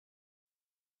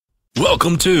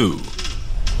Welcome to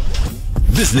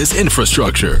Business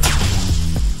Infrastructure,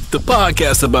 the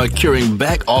podcast about curing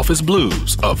back office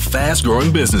blues of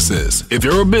fast-growing businesses. If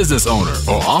you're a business owner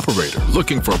or operator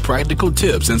looking for practical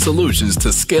tips and solutions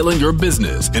to scaling your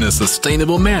business in a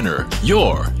sustainable manner,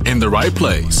 you're in the right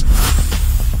place.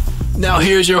 Now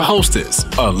here's your hostess,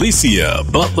 Alicia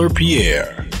Butler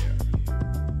Pierre.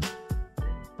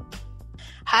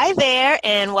 Hi there,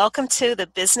 and welcome to the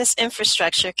Business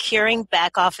Infrastructure Curing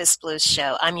Back Office Blues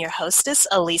show. I'm your hostess,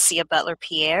 Alicia Butler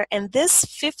Pierre, and this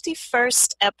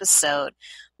 51st episode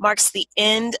marks the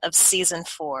end of Season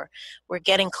 4. We're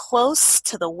getting close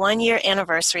to the one-year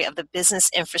anniversary of the Business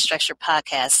Infrastructure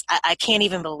podcast. I can't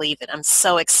even believe it. I'm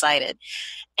so excited.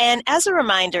 And as a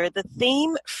reminder, the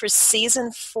theme for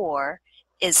Season 4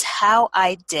 is How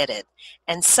I Did It.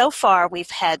 And so far, we've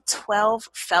had 12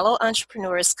 fellow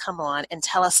entrepreneurs come on and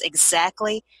tell us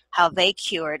exactly how they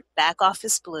cured back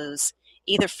office blues,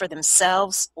 either for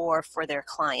themselves or for their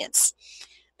clients.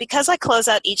 Because I close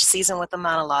out each season with a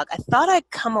monologue, I thought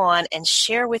I'd come on and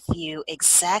share with you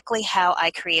exactly how I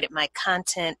created my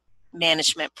content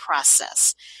management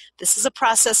process. This is a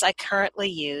process I currently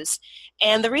use,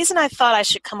 and the reason I thought I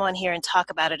should come on here and talk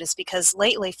about it is because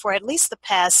lately, for at least the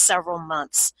past several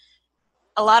months,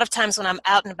 a lot of times when I'm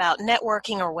out and about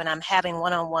networking or when I'm having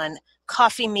one-on-one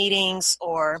coffee meetings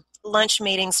or lunch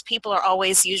meetings, people are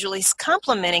always usually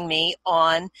complimenting me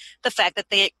on the fact that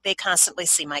they constantly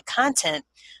see my content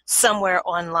somewhere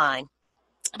online.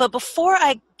 But before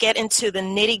I get into the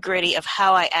nitty-gritty of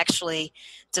how I actually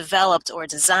developed or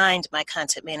designed my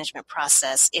content management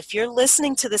process, if you're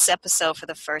listening to this episode for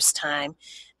the first time,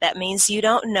 that means you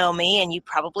don't know me and you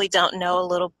probably don't know a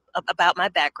little about my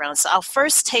background. So I'll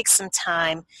first take some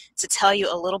time to tell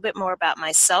you a little bit more about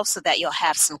myself so that you'll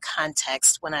have some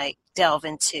context when I delve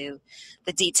into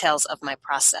the details of my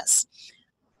process.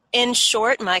 In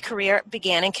short, my career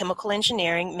began in chemical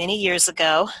engineering many years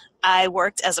ago. I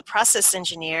worked as a process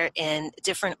engineer in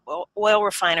different oil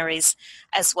refineries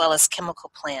as well as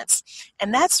chemical plants.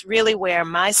 And that's really where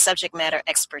my subject matter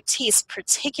expertise,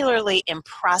 particularly in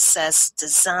process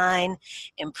design,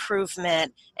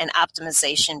 improvement, and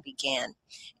optimization, began.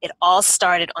 It all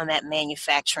started on that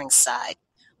manufacturing side.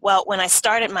 Well, when I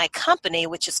started my company,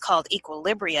 which is called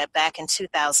𝗕𝗂𝘀𝗶𝘲 back in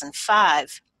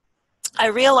 2005, I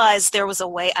realized there was a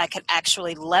way I could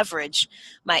actually leverage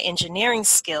my engineering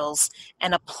skills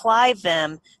and apply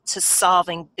them to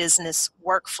solving business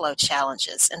workflow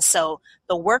challenges. And so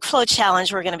the workflow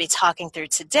challenge we're going to be talking through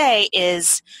today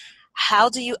is, how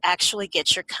do you actually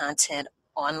get your content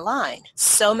online?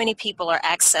 So many people are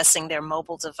accessing their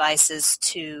mobile devices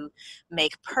to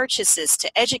make purchases, to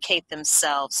educate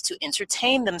themselves, to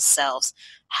entertain themselves.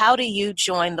 How do you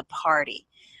join the party?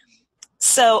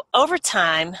 So over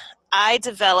time, I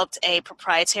developed a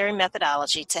proprietary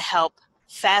methodology to help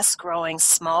fast-growing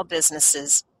small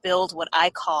businesses build what I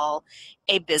call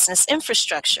a business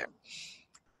infrastructure.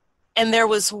 And there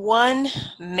was one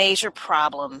major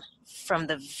problem from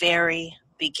the very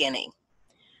beginning.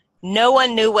 No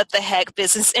one knew what the heck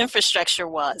business infrastructure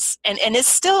was. And it's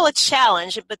still a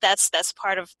challenge, but that's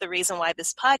part of the reason why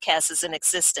this podcast is in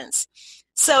existence.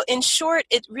 So in short,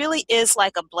 it really is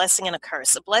like a blessing and a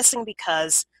curse. A blessing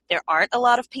because there aren't a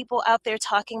lot of people out there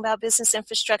talking about business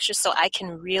infrastructure, so I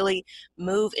can really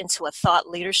move into a thought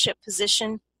leadership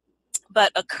position.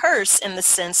 But a curse in the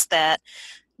sense that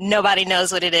nobody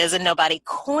knows what it is and nobody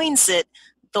coins it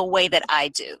the way that I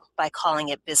do by calling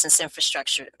it business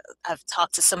infrastructure. I've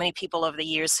talked to so many people over the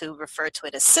years who refer to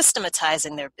it as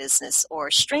systematizing their business or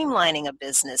streamlining a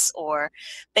business, or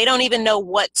they don't even know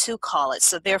what to call it.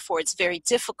 So therefore, it's very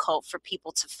difficult for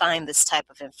people to find this type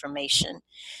of information.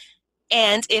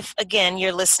 And if, again,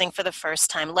 you're listening for the first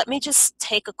time, let me just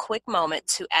take a quick moment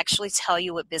to actually tell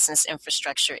you what business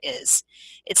infrastructure is.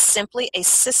 It's simply a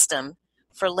system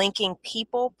for linking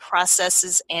people,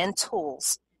 processes, and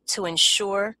tools to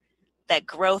ensure that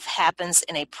growth happens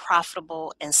in a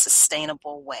profitable and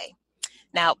sustainable way.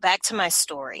 Now, back to my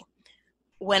story.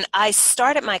 When I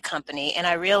started my company and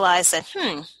I realized that,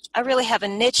 I really have a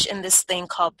niche in this thing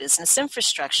called business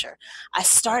infrastructure, I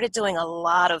started doing a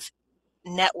lot of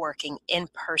networking in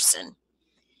person.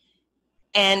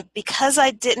 And because I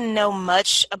didn't know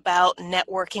much about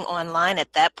networking online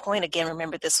at that point, again,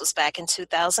 remember this was back in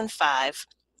 2005,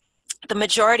 the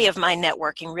majority of my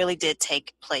networking really did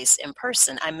take place in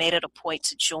person. I made it a point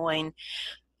to join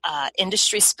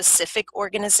industry-specific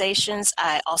organizations.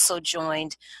 I also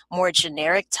joined more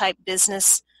generic type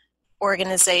business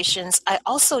organizations. I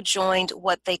also joined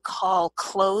what they call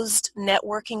closed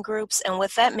networking groups. And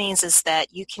what that means is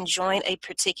that you can join a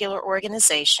particular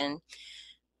organization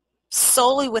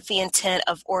solely with the intent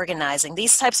of organizing.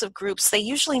 These types of groups, they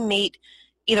usually meet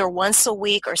either once a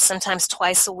week or sometimes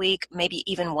twice a week, maybe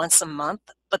even once a month.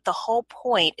 But the whole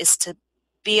point is to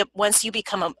once you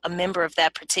become a member of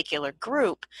that particular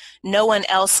group, no one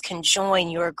else can join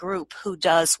your group who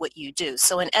does what you do.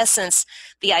 So in essence,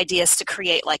 the idea is to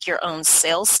create like your own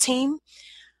sales team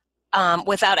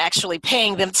without actually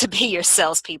paying them to be your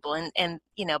salespeople. And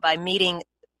by meeting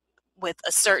with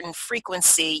a certain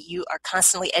frequency, you are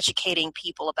constantly educating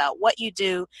people about what you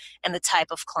do and the type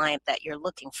of client that you're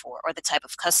looking for, or the type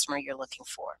of customer you're looking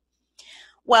for.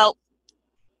 Well,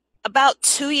 about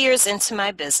 2 years into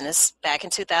my business, back in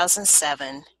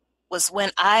 2007, was when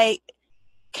I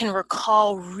can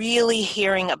recall really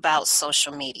hearing about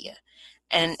social media.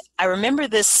 And I remember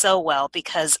this so well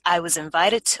because I was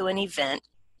invited to an event,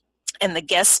 and the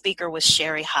guest speaker was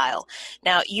Sherry Heil.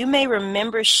 Now, you may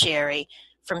remember Sherry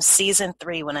from season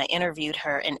 3 when I interviewed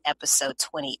her in episode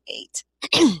 28.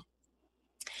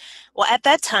 Well, at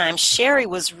that time, Sherry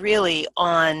was really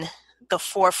on the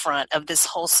forefront of this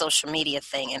whole social media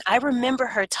thing. And I remember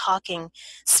her talking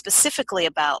specifically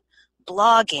about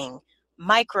blogging,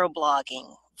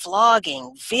 microblogging,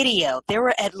 vlogging, video. There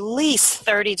were at least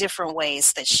 30 different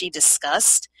ways that she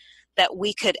discussed that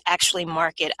we could actually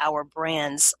market our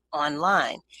brands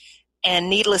online. And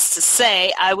needless to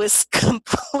say, I was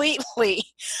completely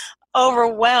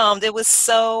overwhelmed. It was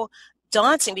so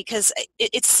daunting because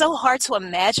it's so hard to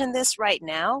imagine this right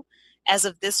now. As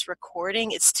of this recording,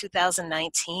 it's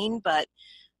 2019, but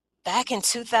back in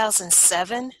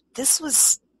 2007, this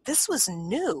was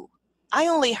new.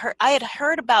 I had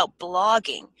heard about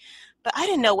blogging, but I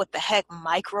didn't know what the heck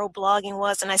microblogging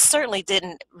was, and I certainly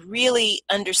didn't really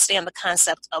understand the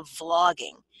concept of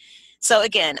vlogging. So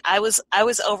again, I was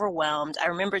overwhelmed. I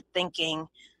remember thinking,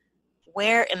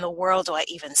 where in the world do I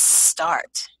even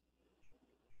start?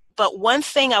 But one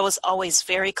thing I was always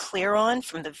very clear on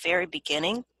from the very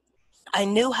beginning, I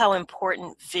knew how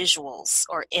important visuals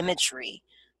or imagery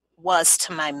was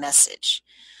to my message.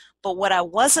 But what I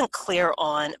wasn't clear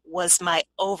on was my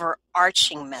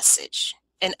overarching message.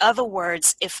 In other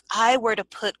words, if I were to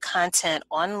put content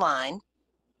online,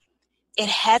 it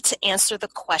had to answer the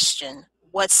question,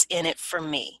 what's in it for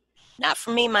me? Not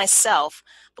for me myself,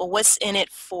 but what's in it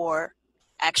for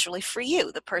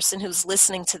you, the person who's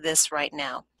listening to this right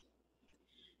now.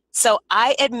 So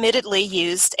I admittedly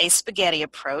used a spaghetti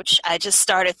approach. I just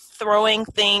started throwing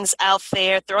things out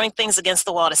there, throwing things against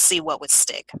the wall to see what would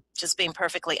stick, just being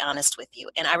perfectly honest with you.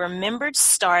 And I remembered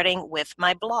starting with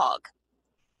my blog.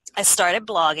 I started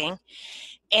blogging,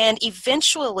 and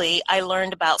eventually I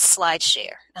learned about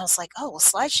SlideShare. And I was like, oh, well,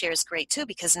 SlideShare is great too,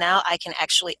 because now I can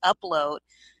actually upload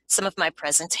some of my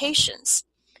presentations.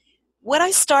 What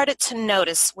I started to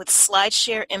notice with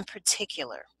SlideShare in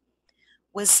particular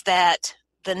was that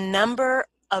the number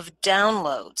of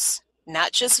downloads,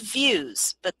 not just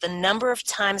views, but the number of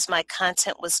times my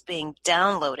content was being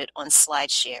downloaded on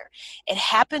SlideShare, it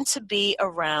happened to be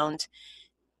around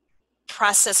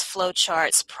process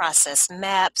flowcharts, process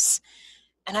maps,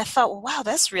 and I thought, well, wow,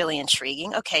 that's really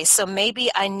intriguing. Okay, so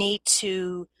maybe I need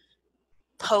to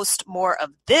post more of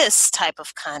this type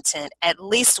of content, at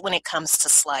least when it comes to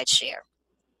SlideShare.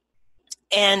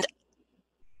 And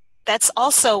that's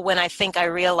also when I think I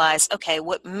realized, okay,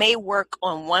 what may work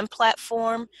on one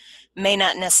platform may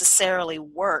not necessarily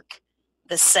work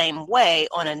the same way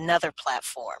on another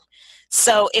platform.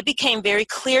 So it became very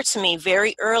clear to me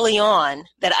very early on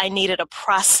that I needed a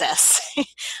process.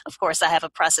 Of course, I have a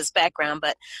process background,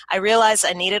 but I realized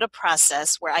I needed a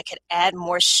process where I could add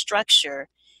more structure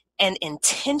and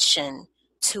intention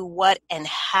to what and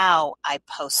how I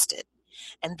posted.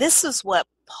 And this is what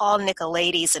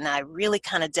𝗕𝗂𝘀𝗂𝘀𝗂𝗧 and I really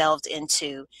kind of delved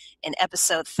into in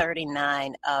episode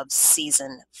 39 of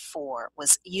season 4,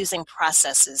 was using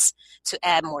processes to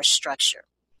add more structure.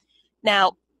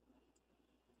 Now,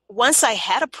 once I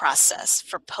had a process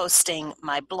for posting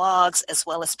my blogs as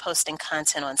well as posting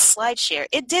content on SlideShare,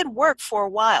 it did work for a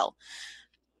while.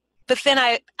 But then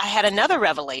I had another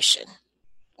revelation,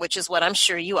 which is what I'm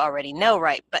sure you already know,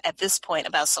 right? But at this point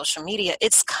about social media,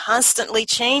 it's constantly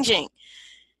changing.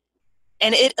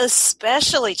 And it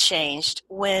especially changed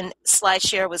when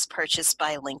SlideShare was purchased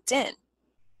by LinkedIn.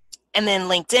 And then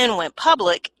LinkedIn went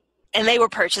public, and they were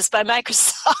purchased by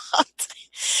Microsoft.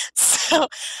 So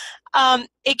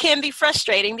it can be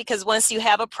frustrating because once you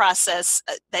have a process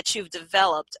that you've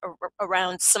developed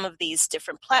around some of these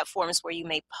different platforms where you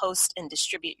may post and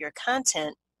distribute your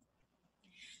content,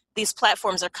 these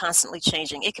platforms are constantly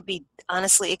changing. It could be,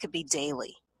 honestly, it could be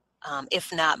daily.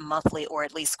 If not monthly or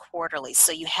at least quarterly.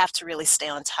 So you have to really stay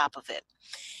on top of it.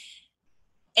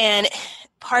 And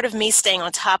part of me staying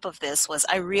on top of this was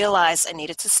I realized I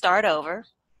needed to start over.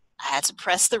 I had to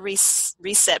press the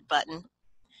reset button.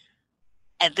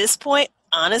 At this point,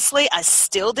 honestly, I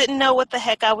still didn't know what the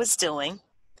heck I was doing,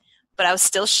 but I was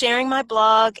still sharing my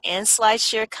blog and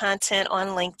SlideShare content on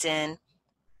LinkedIn,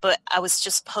 but I was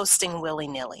just posting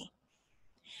willy-nilly.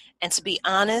 And to be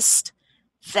honest,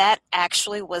 that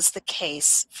actually was the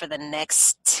case for the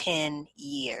next 10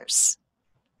 years.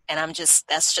 And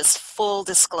that's just full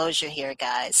disclosure here,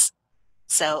 guys.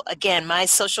 So again, my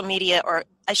social media, or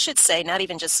I should say not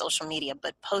even just social media,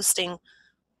 but posting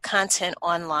content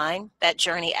online, that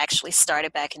journey actually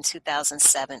started back in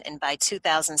 2007. And by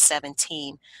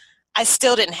 2017, I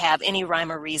still didn't have any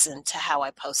rhyme or reason to how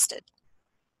I posted.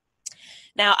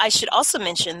 Now, I should also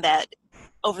mention that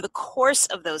over the course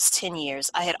of those 10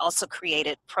 years, I had also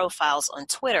created profiles on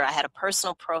Twitter. I had a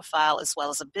personal profile as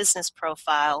well as a business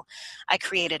profile. I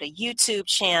created a YouTube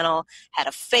channel, had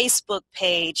a Facebook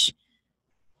page,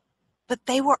 but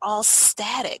they were all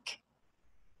static.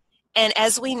 And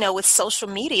as we know with social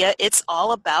media, it's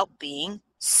all about being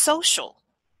social.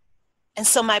 And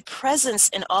so my presence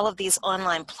in all of these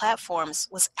online platforms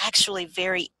was actually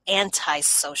very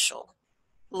antisocial,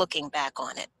 looking back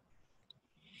on it.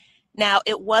 Now,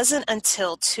 it wasn't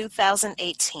until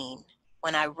 2018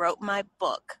 when I wrote my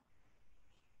book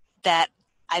that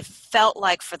I felt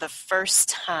like for the first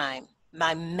time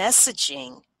my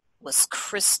messaging was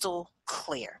crystal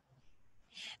clear.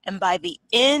 And by the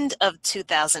end of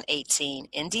 2018,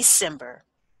 in December,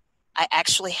 I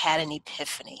actually had an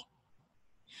epiphany.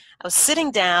 I was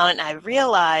sitting down and I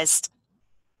realized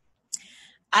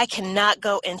I cannot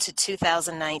go into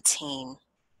 2019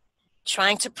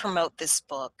 trying to promote this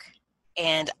book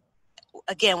and,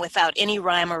 again, without any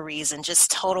rhyme or reason,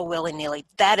 just total willy-nilly.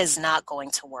 That is not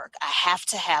going to work. I have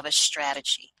to have a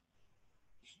strategy.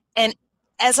 And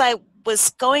as I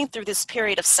was going through this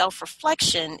period of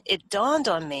self-reflection, it dawned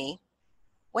on me,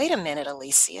 wait a minute,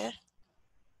 Alicia.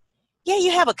 Yeah,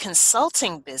 you have a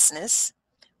consulting business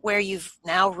where you've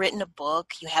now written a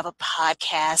book, you have a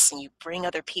podcast, and you bring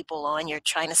other people on. You're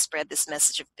trying to spread this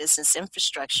message of business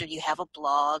infrastructure. You have a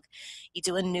blog, you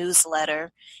do a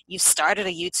newsletter, you've started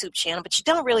a YouTube channel, but you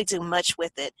don't really do much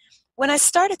with it. When I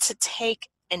started to take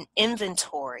an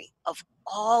inventory of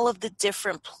all of the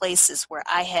different places where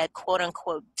I had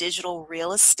quote-unquote digital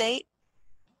real estate,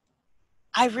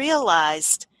 I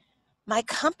realized my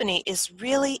company is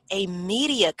really a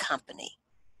media company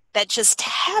that just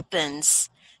happens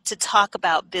to talk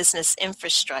about business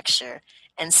infrastructure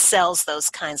and sells those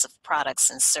kinds of products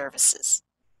and services.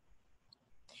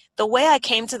 The way I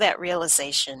came to that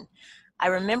realization, I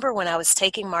remember when I was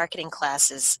taking marketing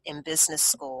classes in business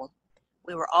school,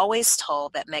 we were always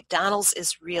told that McDonald's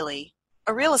is really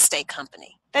a real estate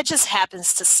company that just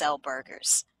happens to sell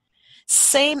burgers.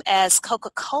 Same as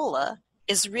Coca-Cola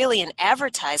is really an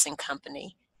advertising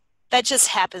company that just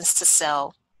happens to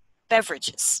sell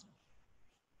beverages.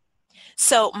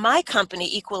 So my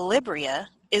company, 𝗕𝗂𝘀𝗶𝘲,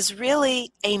 is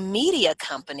really a media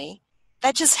company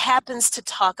that just happens to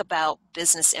talk about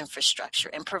business infrastructure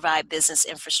and provide business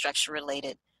infrastructure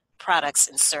related products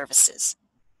and services.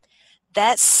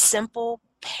 That simple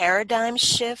paradigm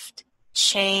shift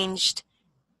changed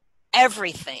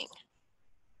everything.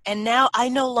 And now I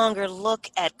no longer look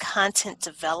at content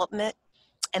development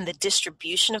and the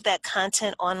distribution of that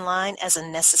content online as a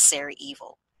necessary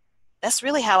evil. That's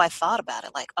really how I thought about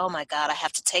it. Like, oh my God, I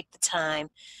have to take the time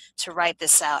to write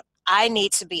this out. I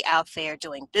need to be out there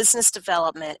doing business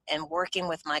development and working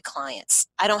with my clients.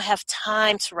 I don't have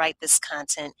time to write this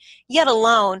content, yet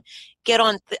alone get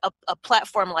on a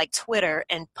platform like Twitter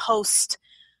and post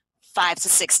 5 to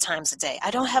 6 times a day.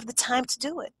 I don't have the time to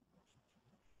do it.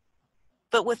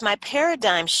 But with my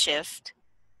paradigm shift,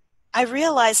 I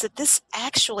realized that this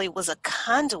actually was a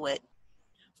conduit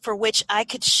for which I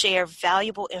could share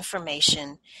valuable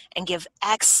information and give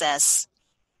access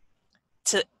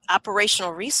to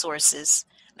operational resources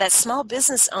that small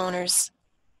business owners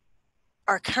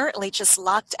are currently just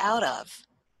locked out of.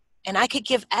 And I could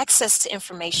give access to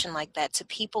information like that to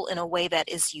people in a way that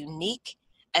is unique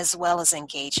as well as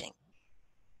engaging.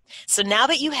 So now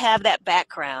that you have that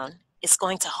background, it's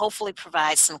going to hopefully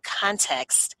provide some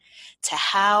context to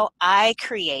how I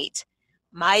create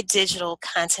my digital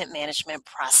content management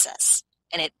process.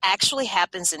 And it actually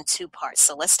happens in 2 parts.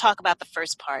 So let's talk about the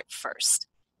first part first.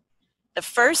 The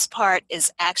first part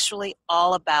is actually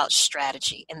all about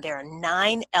strategy, and there are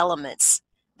 9 elements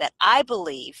that I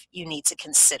believe you need to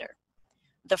consider.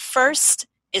 The first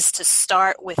is to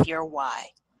start with your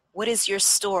why. What is your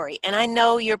story? And I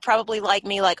know you're probably like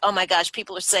me, like, oh my gosh,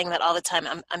 people are saying that all the time.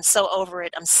 I'm so over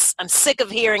it. I'm sick of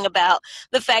hearing about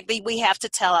the fact that we have to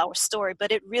tell our story,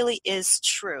 but it really is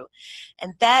true.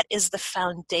 And that is the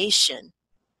foundation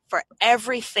for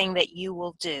everything that you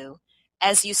will do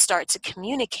as you start to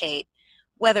communicate,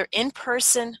 whether in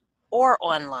person or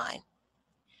online.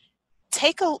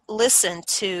 Take a listen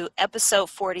to episode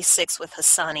 46 with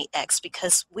𝗕𝗂𝘂𝑀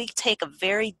because we take a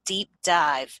very deep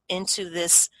dive into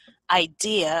this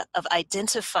idea of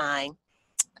identifying,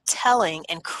 telling,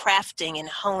 and crafting and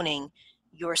honing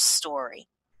your story.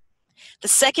 The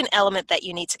second element that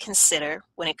you need to consider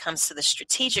when it comes to the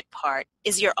strategic part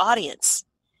is your audience.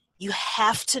 You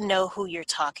have to know who you're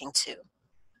talking to.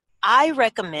 I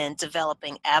recommend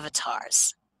developing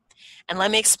avatars. And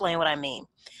let me explain what I mean.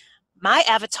 My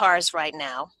avatars right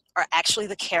now are actually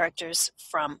the characters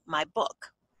from my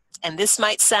book. And this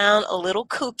might sound a little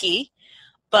kooky,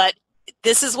 but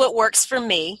this is what works for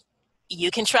me.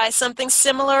 You can try something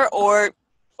similar or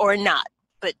not,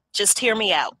 but just hear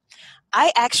me out.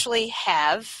 I actually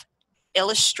have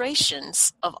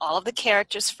illustrations of all of the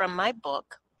characters from my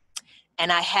book,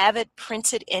 and I have it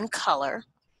printed in color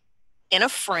in a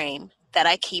frame that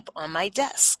I keep on my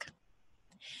desk.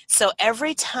 So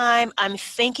every time I'm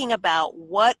thinking about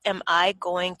what am I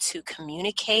going to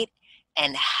communicate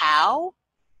and how,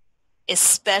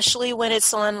 especially when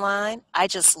it's online, I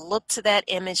just look to that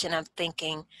image and I'm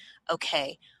thinking,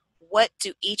 okay, what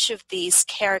do each of these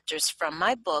characters from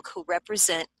my book who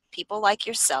represent people like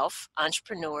yourself,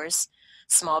 entrepreneurs,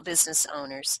 small business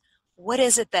owners, what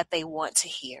is it that they want to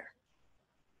hear?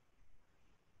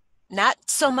 Not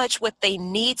so much what they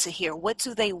need to hear, what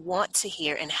do they want to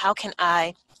hear, and how can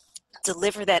I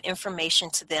deliver that information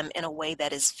to them in a way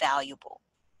that is valuable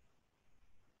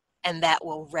and that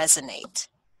will resonate.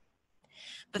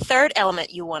 The third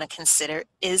element you want to consider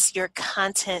is your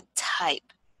content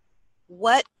type.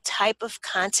 What type of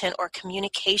content or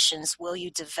communications will you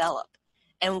develop,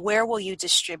 and where will you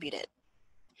distribute it?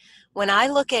 When I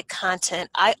look at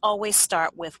content, I always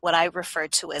start with what I refer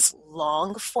to as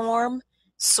long form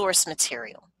source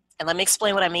material. And let me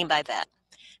explain what I mean by that.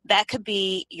 That could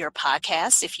be your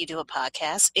podcast, if you do a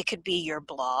podcast. It could be your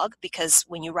blog, because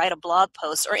when you write a blog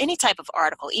post or any type of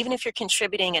article, even if you're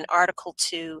contributing an article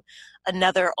to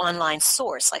another online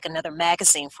source, like another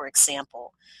magazine, for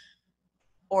example,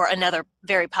 or another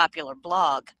very popular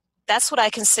blog, that's what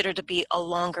I consider to be a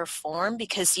longer form,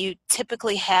 because you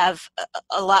typically have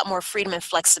a lot more freedom and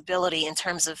flexibility in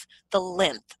terms of the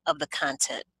length of the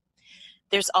content.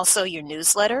 There's also your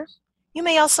newsletter. You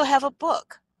may also have a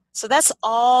book. So that's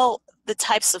all the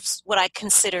types of what I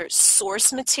consider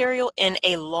source material in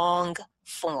a long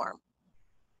form.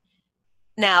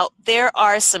 Now, there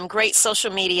are some great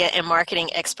social media and marketing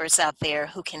experts out there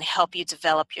who can help you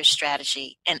develop your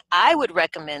strategy. And I would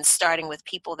recommend starting with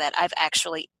people that I've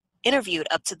actually interviewed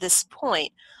up to this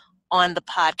point on the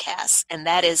podcast, and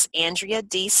that is Andrea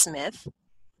D. Smith.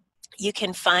 You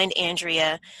can find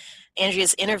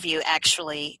Andrea's interview,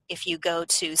 actually, if you go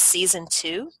to season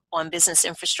 2 on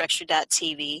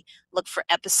businessinfrastructure.tv, look for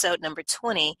episode number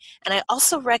 20. And I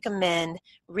also recommend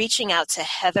reaching out to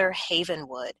Heather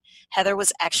Havenwood. Heather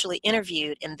was actually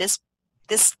interviewed in this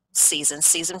season,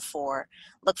 season 4.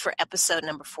 Look for episode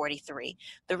number 43.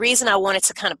 The reason I wanted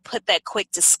to kind of put that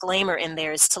quick disclaimer in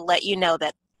there is to let you know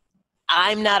that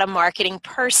I'm not a marketing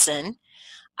person.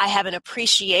 I have an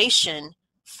appreciation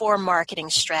for marketing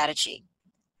strategy.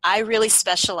 I really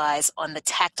specialize on the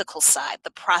tactical side,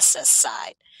 the process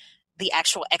side, the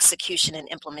actual execution and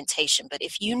implementation. But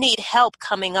if you need help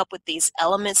coming up with these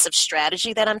elements of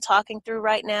strategy that I'm talking through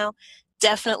right now,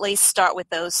 definitely start with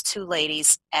those two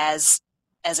ladies as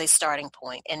a starting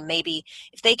point. And maybe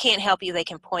if they can't help you, they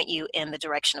can point you in the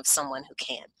direction of someone who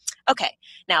can. Okay,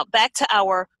 now back to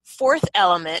our fourth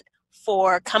element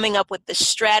for coming up with the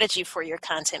strategy for your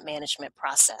content management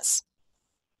process.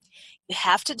 You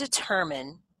have to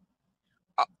determine,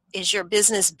 is your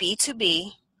business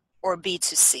B2B or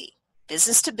B2C?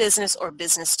 Business to business or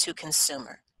business to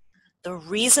consumer? The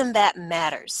reason that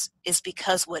matters is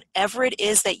because whatever it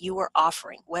is that you are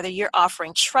offering, whether you're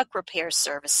offering truck repair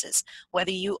services,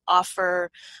 whether you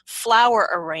offer flower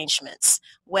arrangements,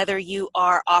 whether you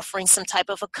are offering some type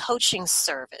of a coaching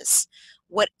service,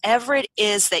 whatever it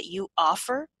is that you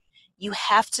offer, you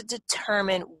have to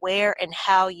determine where and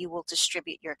how you will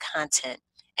distribute your content.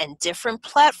 And different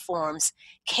platforms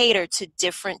cater to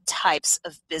different types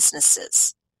of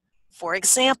businesses. For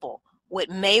example, what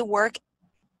may work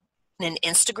in an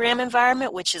Instagram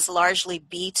environment, which is largely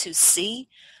B2C,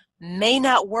 may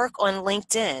not work on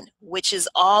LinkedIn, which is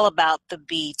all about the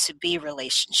B2B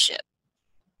relationship.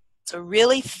 So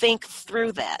really think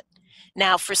through that.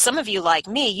 Now, for some of you like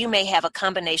me, you may have a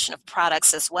combination of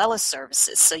products as well as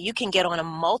services. So you can get on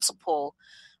multiple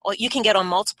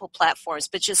platforms,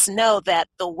 but just know that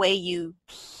the way you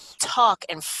talk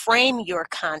and frame your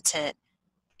content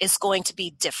is going to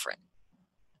be different.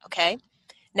 Okay?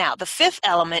 Now, the fifth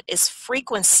element is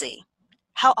frequency.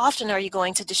 How often are you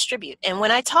going to distribute? And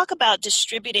when I talk about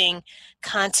distributing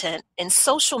content in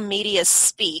social media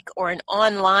speak or in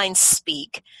online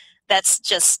speak, that's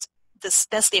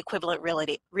the equivalent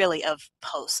really of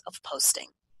posting.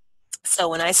 So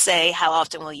when I say how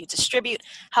often will you distribute,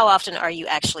 how often are you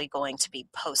actually going to be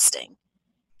posting?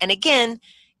 And again,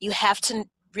 you have to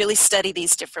really study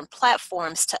these different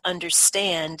platforms to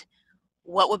understand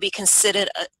what would be considered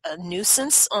a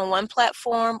nuisance on one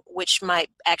platform, which might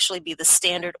actually be the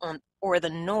standard or the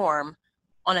norm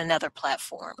on another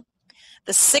platform.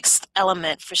 The sixth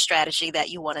element for strategy that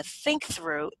you want to think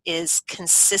through is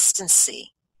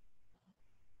consistency.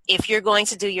 If you're going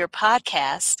to do your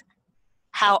podcast,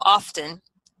 how often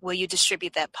will you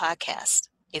distribute that podcast?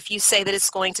 If you say that it's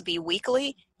going to be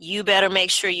weekly, you better make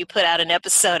sure you put out an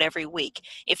episode every week.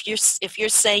 If you're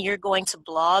saying you're going to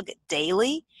blog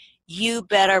daily, you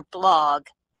better blog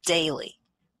daily.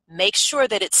 Make sure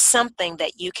that it's something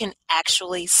that you can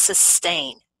actually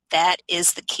sustain. That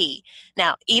is the key.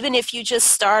 Now, even if you just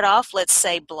start off, let's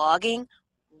say, blogging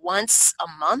once a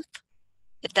month,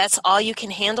 if that's all you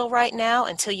can handle right now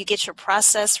until you get your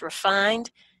process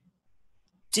refined,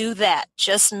 do that.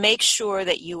 Just make sure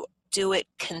that you do it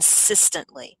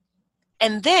consistently.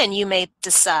 And then you may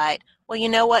decide, well, you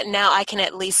know what, now I can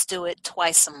at least do it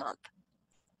twice a month.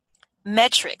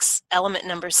 Metrics, element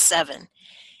number 7.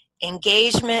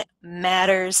 Engagement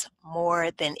matters more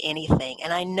than anything.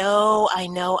 And I know,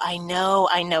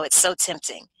 it's so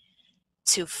tempting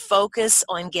to focus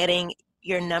on getting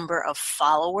your number of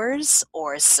followers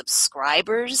or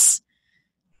subscribers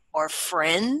or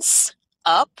friends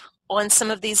up on some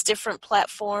of these different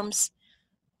platforms.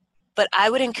 But I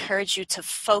would encourage you to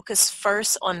focus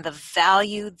first on the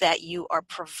value that you are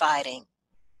providing.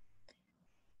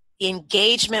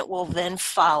 Engagement will then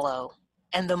follow.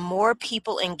 And the more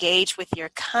people engage with your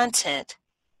content,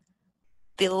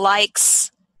 the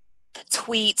likes, the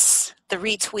tweets, the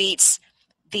retweets,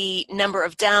 the number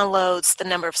of downloads, the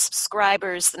number of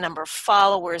subscribers, the number of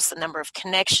followers, the number of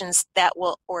connections, that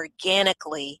will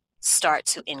organically start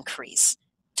to increase.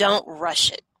 Don't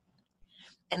rush it.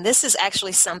 And this is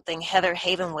actually something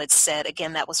𝗕𝗲𝗄𝗧 said.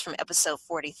 Again, that was from episode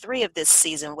 43 of this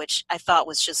season, which I thought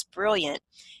was just brilliant.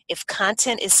 If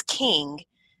content is king,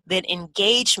 then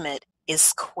engagement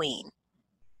is queen.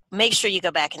 Make sure you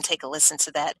go back and take a listen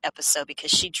to that episode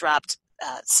because she dropped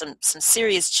some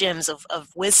serious gems of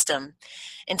wisdom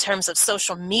in terms of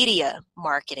social media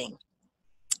marketing.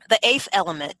 The 8th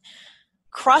element,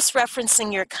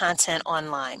 cross-referencing your content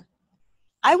online.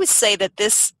 I would say that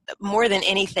this, more than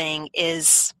anything,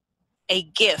 is a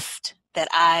gift that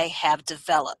I have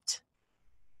developed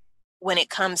when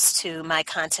it comes to my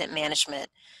content management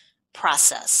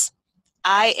process.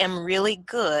 I am really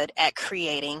good at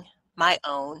creating my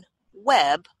own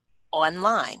web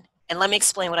online. And let me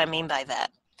explain what I mean by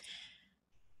that.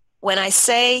 When I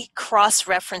say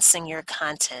cross-referencing your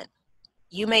content,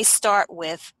 you may start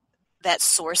with that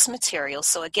source material.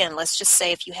 So again, let's just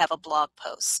say if you have a blog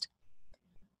post.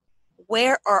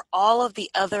 Where are all of the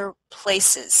other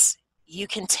places you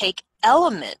can take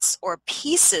elements or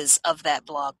pieces of that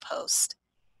blog post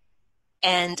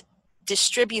and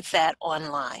distribute that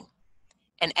online?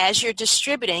 And as you're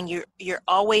distributing, you're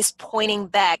always pointing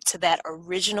back to that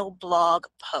original blog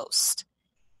post.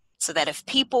 So that if,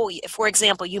 for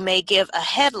example, you may give a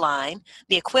headline,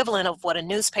 the equivalent of what a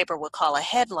newspaper would call a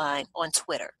headline on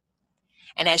Twitter.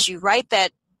 And as you write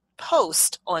that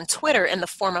post on Twitter in the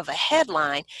form of a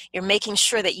headline, you're making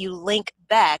sure that you link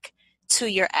back to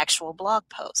your actual blog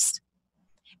post.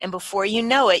 And before you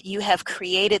know it, you have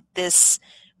created this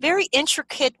very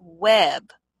intricate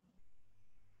web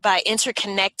by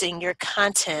interconnecting your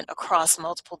content across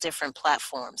multiple different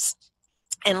platforms.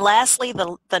 And lastly,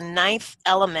 the 9th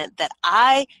element that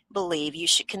I believe you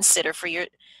should consider for your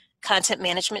content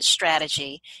management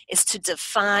strategy is to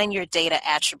define your data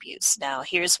attributes. Now,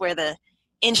 here's where the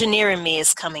engineer in me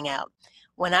is coming out.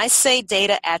 When I say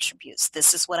data attributes,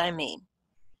 this is what I mean.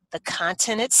 The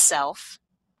content itself,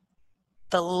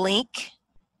 the link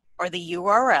or the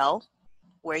URL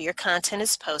where your content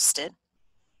is posted,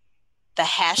 the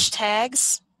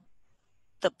hashtags,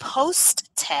 the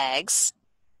post tags,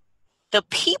 the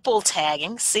people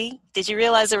tagging. See, did you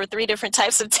realize there were 3 different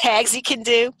types of tags you can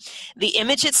do? The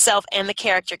image itself and the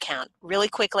character count. Really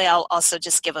quickly, I'll also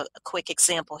just give a quick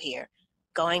example here.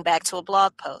 Going back to a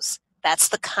blog post, that's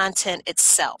the content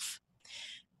itself.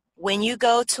 When you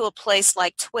go to a place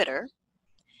like Twitter,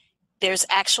 there's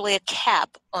actually a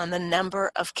cap on the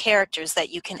number of characters that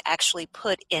you can actually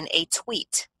put in a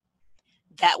tweet.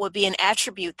 That would be an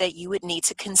attribute that you would need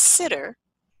to consider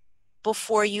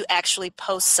before you actually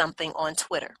post something on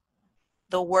Twitter.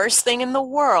 The worst thing in the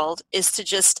world is to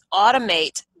just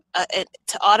automate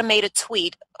a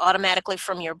tweet automatically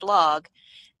from your blog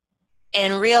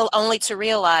and only to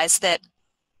realize that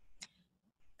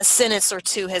a sentence or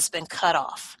two has been cut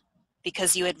off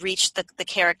because you had reached the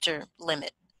character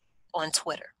limit on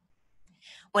Twitter.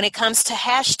 When it comes to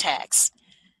hashtags,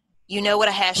 you know what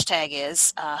a hashtag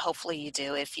is. Hopefully you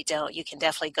do. If you don't, you can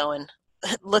definitely go and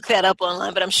look that up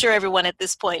online, but I'm sure everyone at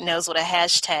this point knows what a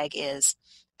hashtag is.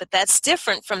 But that's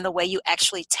different from the way you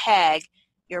actually tag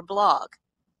your blog.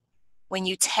 When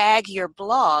you tag your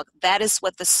blog, that is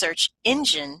what the search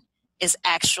engine is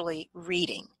actually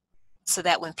reading. So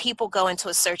that when people go into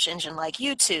a search engine like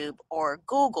YouTube or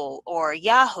Google or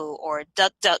Yahoo or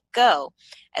DuckDuckGo,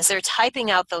 as they're typing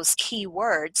out those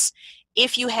keywords,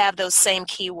 if you have those same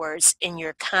keywords in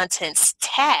your content's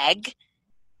tag,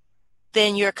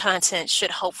 then your content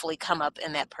should hopefully come up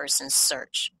in that person's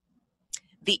search.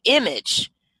 The images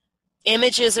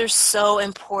are so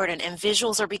important, and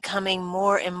visuals are becoming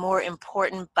more and more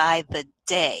important by the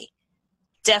day.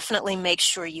 Definitely make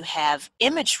sure you have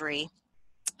imagery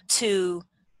to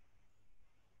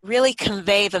really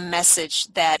convey the message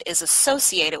that is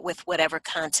associated with whatever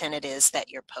content it is that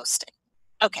you're posting.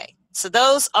 Okay, so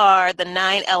those are the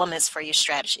 9 elements for your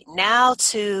strategy. Now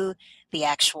to the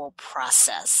actual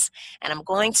process. And I'm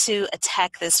going to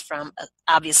attack this from,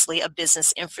 obviously, a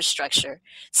business infrastructure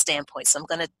standpoint. So I'm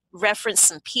going to reference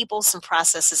some people, some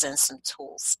processes, and some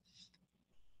tools.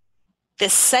 The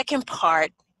second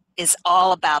part is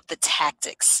all about the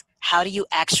tactics. How do you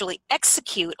actually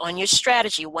execute on your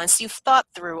strategy once you've thought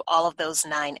through all of those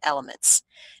 9 elements?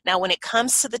 Now, when it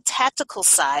comes to the tactical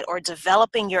side or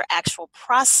developing your actual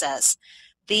process,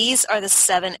 these are the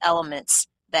 7 elements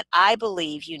that I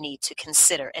believe you need to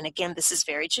consider. And again, this is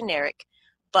very generic,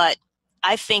 but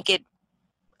I think it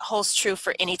holds true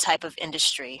for any type of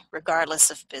industry,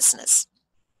 regardless of business.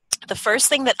 The first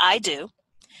thing that I do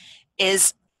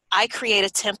is I create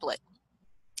a template.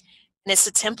 And it's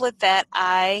a template that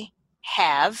I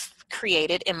have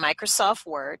created in Microsoft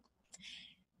Word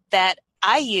that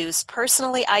I use.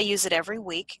 Personally, I use it every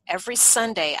week. Every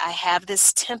Sunday, I have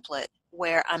this template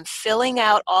where I'm filling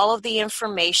out all of the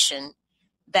information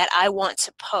that I want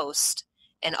to post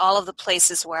and all of the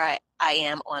places where I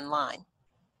am online.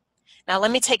 Now,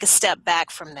 let me take a step back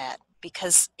from that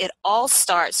because it all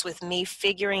starts with me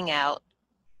figuring out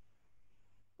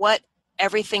what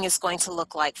everything is going to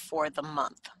look like for the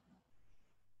month.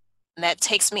 And that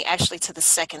takes me actually to the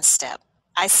second step.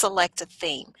 I select a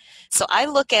theme. So I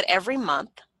look at every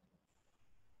month,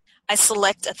 I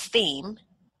select a theme,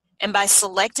 and by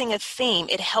selecting a theme,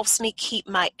 it helps me keep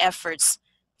my efforts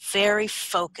very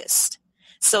focused.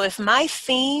 So if my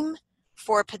theme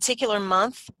for a particular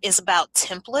month is about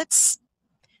templates,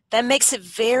 that makes it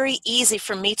very easy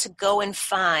for me to go and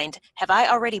find, have I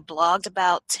already blogged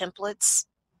about templates?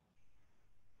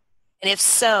 And if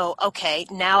so, okay,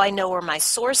 now I know where my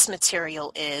source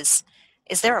material is.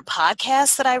 Is there a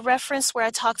podcast that I referenced where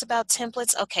I talked about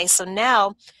templates? Okay, so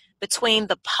now between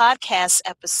the podcast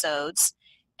episodes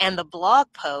and the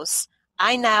blog posts,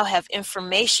 I now have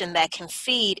information that can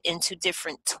feed into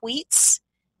different tweets,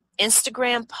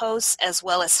 Instagram posts, as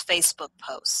well as Facebook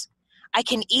posts. I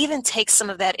can even take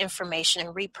some of that information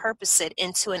and repurpose it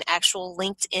into an actual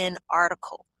LinkedIn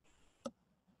article.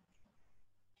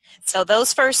 So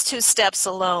those first 2 steps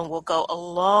alone will go a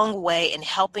long way in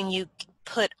helping you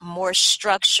put more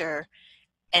structure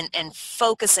and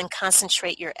focus and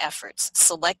concentrate your efforts.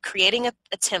 Creating a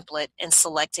template and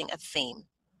selecting a theme.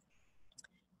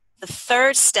 The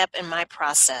third step in my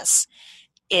process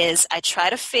is I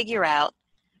try to figure out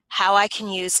how I can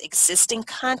use existing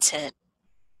content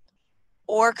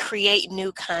or create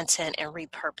new content and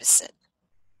repurpose it.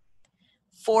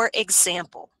 For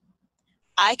example,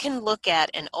 I can look at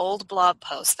an old blog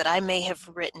post that I may have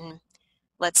written,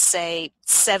 let's say,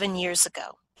 7 years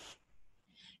ago.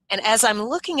 And as I'm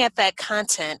looking at that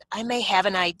content, I may have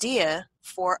an idea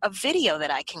for a video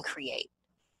that I can create.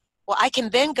 Well, I can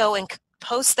then go and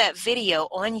post that video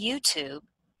on YouTube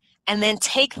and then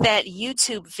take that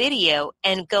YouTube video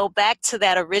and go back to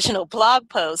that original blog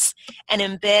post and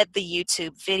embed the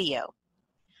YouTube video.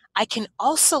 I can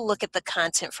also look at the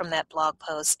content from that blog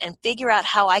post and figure out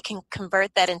how I can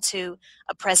convert that into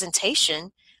a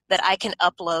presentation that I can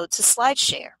upload to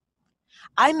SlideShare.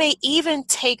 I may even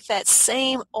take that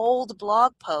same old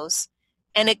blog post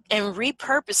and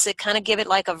repurpose it, kind of give it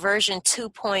like a version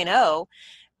 2.0,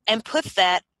 and put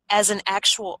that as an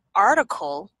actual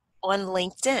article on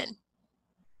LinkedIn.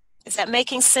 Is that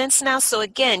making sense now? So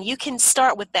again, you can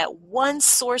start with that one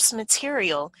source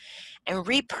material and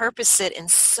repurpose it in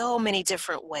so many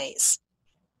different ways.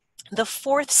 The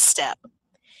fourth step,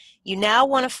 you now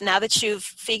want to, now that you've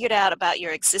figured out about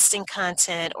your existing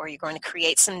content or you're going to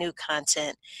create some new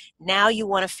content, now you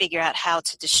want to figure out how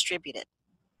to distribute it.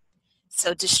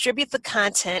 So distribute the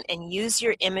content and use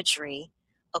your imagery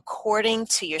according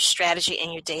to your strategy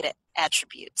and your data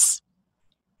attributes.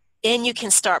 Then you can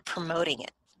start promoting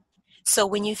it. So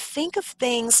when you think of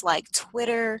things like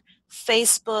Twitter,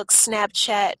 Facebook,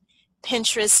 Snapchat,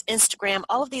 Pinterest, Instagram,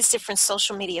 all of these different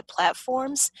social media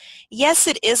platforms, yes,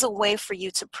 it is a way for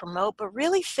you to promote, but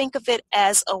really think of it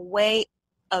as a way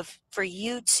for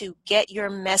you to get your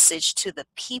message to the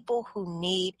people who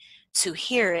need to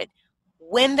hear it,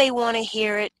 when they want to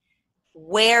hear it,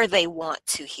 where they want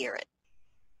to hear it.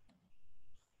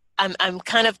 I'm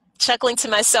kind of chuckling to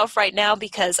myself right now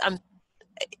because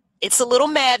it's a little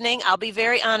maddening. I'll be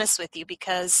very honest with you,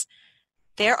 because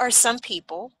there are some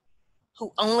people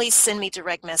who only send me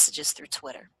direct messages through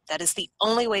Twitter. That is the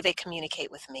only way they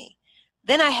communicate with me.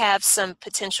 Then I have some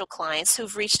potential clients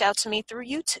who've reached out to me through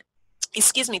YouTube.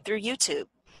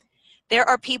 There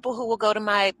are people who will go to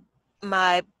my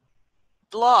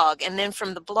blog, and then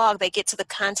from the blog they get to the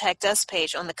Contact Us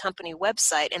page on the company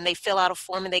website, and they fill out a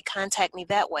form and they contact me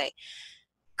that way.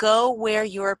 Go where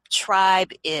your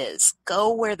tribe is.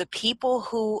 Go where the people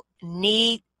who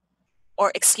need,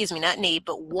 or not need,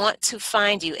 but want to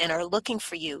find you and are looking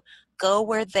for you. Go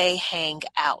where they hang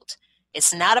out.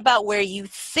 It's not about where you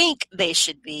think they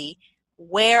should be.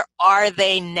 Where are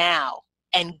they now?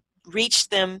 And reach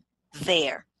them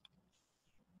there.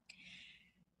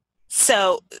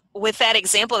 So with that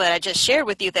example that I just shared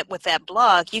with you, that with that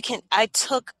blog, I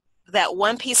took that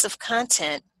one piece of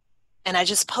content and I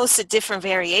just posted different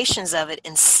variations of it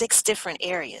in 6 different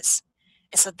areas.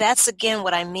 And so that's, again,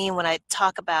 what I mean when I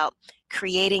talk about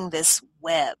creating this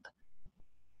web.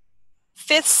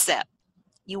 5th step,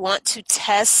 you want to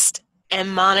test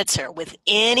and monitor with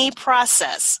any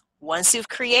process. Once you've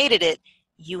created it,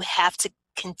 you have to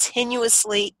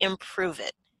continuously improve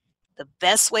it. The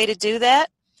best way to do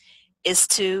that is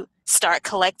to start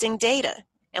collecting data.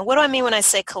 And what do I mean when I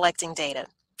say collecting data?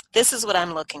 This is what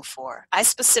I'm looking for. I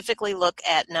specifically look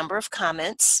at number of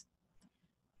comments,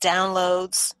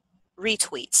 downloads,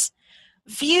 retweets.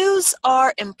 Views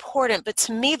are important, but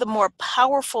to me the more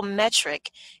powerful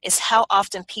metric is how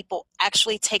often people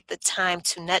actually take the time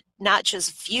to not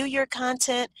just view your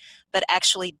content, but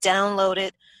actually download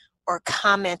it or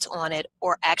comment on it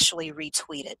or actually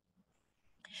retweet it.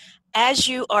 As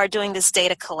you are doing this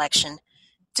data collection,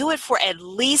 do it for at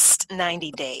least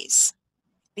 90 days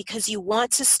because you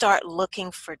want to start looking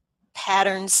for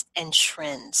patterns and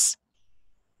trends.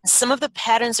 Some of the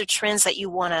patterns or trends that you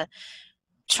want to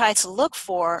try to look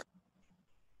for,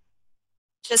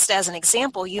 just as an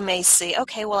example, you may see,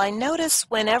 okay, well, I notice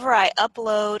whenever I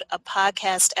upload a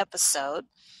podcast episode,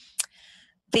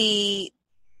 the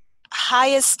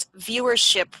highest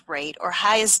viewership rate or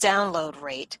highest download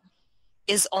rate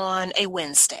is on a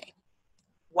Wednesday.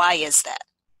 Why is that?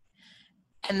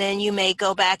 And then you may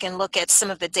go back and look at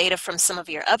some of the data from some of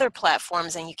your other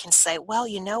platforms and you can say, well,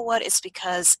 you know what? It's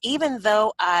because even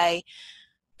though I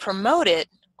promote it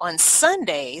on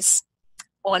Sundays,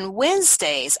 on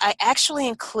Wednesdays, I actually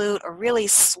include a really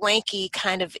swanky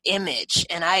kind of image,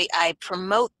 and I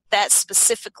promote that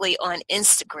specifically on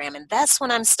Instagram, and that's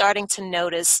when I'm starting to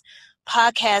notice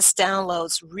podcast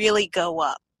downloads really go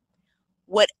up.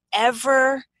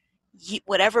 Whatever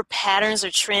patterns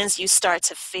or trends you start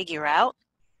to figure out,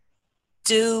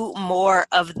 do more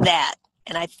of that.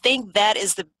 And I think that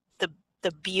is the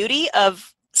beauty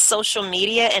of social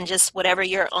media and just whatever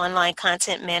your online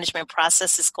content management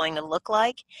process is going to look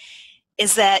like,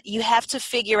 is that you have to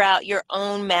figure out your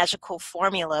own magical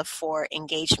formula for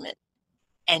engagement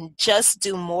and just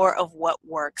do more of what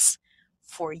works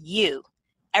for you.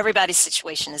 Everybody's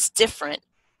situation is different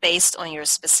based on your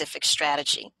specific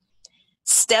strategy.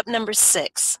 Step number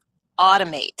 6,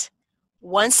 automate.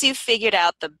 Once you've figured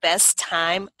out the best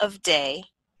time of day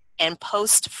and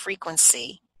post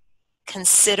frequency,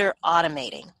 consider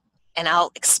automating. And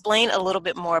I'll explain a little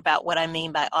bit more about what I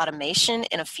mean by automation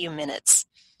in a few minutes.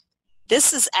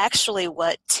 This is actually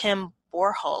what Tim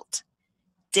Borholt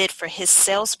did for his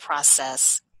sales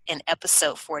process in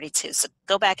episode 42. So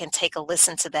go back and take a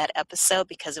listen to that episode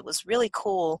because it was really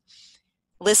cool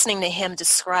listening to him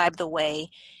describe the way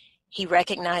He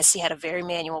recognized he had a very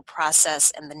manual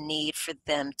process and the need for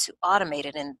them to automate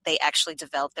it, and they actually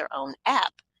developed their own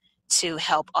app to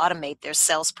help automate their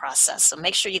sales process. So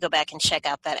make sure you go back and check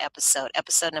out that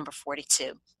episode number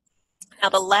 42. Now,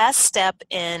 the last step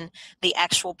in the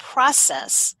actual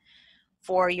process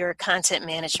for your content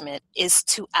management is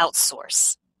to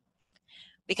outsource.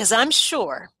 Because I'm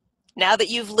sure, now that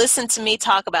you've listened to me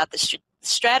talk about the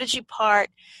strategy part,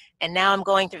 and now I'm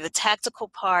going through the tactical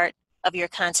part of your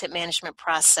content management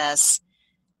process,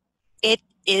 it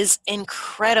is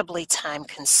incredibly time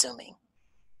consuming.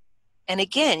 And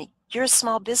again, you're a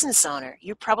small business owner.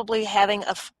 You're probably having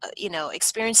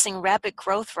experiencing rapid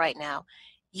growth right now.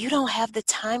 You don't have the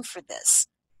time for this,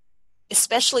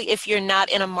 especially if you're not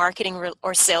in a marketing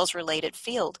or sales related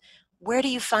field. Where do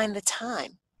you find the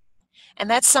time? And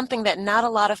that's something that not a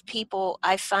lot of people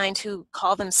I find who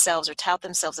call themselves or tout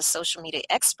themselves as social media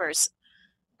experts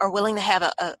are willing to have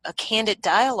a candid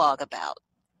dialogue about.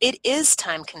 It is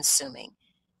time consuming.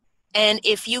 And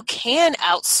if you can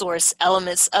outsource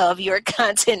elements of your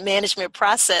content management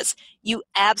process, you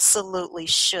absolutely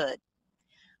should.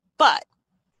 But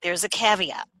there's a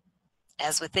caveat,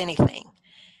 as with anything.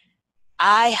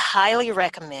 I highly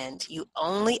recommend you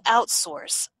only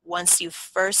outsource once you've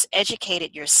first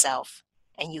educated yourself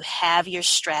and you have your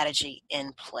strategy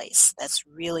in place. That's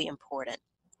really important.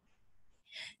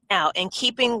 Now, in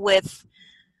keeping with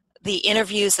the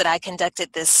interviews that I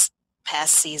conducted this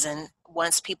past season,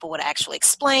 once people would actually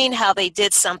explain how they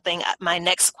did something, my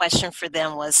next question for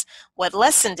them was, what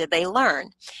lesson did they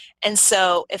learn? And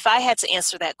so if I had to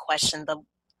answer that question,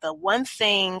 the one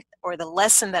thing or the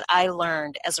lesson that I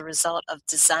learned as a result of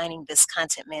designing this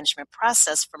content management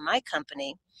process for my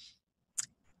company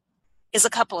is a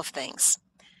couple of things.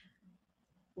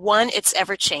 One, it's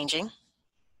ever changing.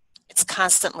 It's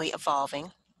constantly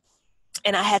evolving.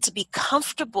 And I had to be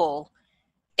comfortable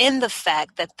in the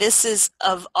fact that this is,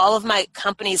 of all of my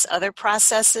company's other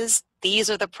processes,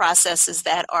 these are the processes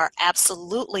that are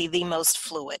absolutely the most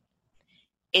fluid.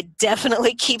 It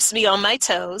definitely keeps me on my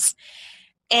toes.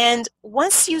 And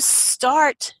once you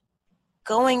start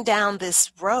going down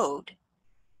this road,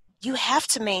 you have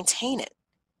to maintain it.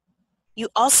 You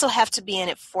also have to be in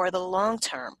it for the long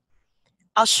term.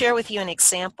 I'll share with you an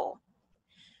example.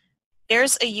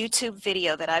 There's a YouTube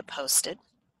video that I posted.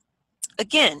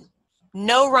 Again,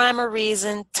 no rhyme or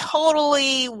reason,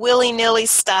 totally willy-nilly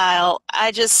style.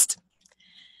 I just,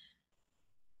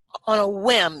 on a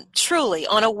whim, truly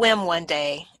on a whim one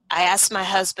day, I asked my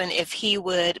husband if he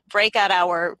would break out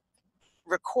our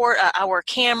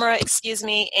camera,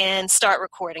 and start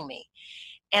recording me.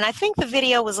 And I think the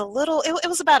video was it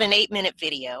was about an 8-minute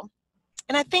video.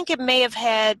 And I think it may have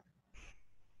had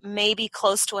maybe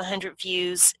close to 100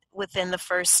 views within the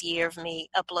first year of me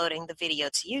uploading the video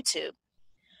to YouTube.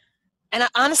 And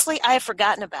honestly, I had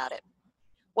forgotten about it.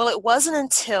 Well, it wasn't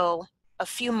until a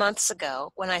few months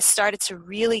ago when I started to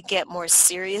really get more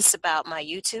serious about my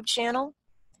YouTube channel.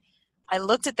 I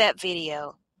looked at that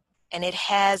video and it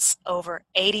has over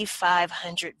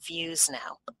 8,500 views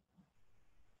now.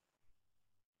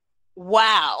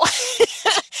 Wow.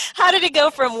 How did it go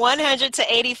from 100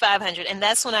 to 8,500? And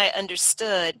that's when I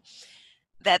understood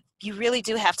that you really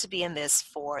do have to be in this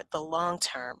for the long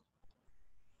term.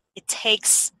 It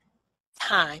takes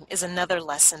time is another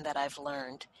lesson that I've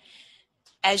learned.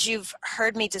 As you've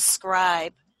heard me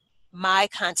describe my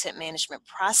content management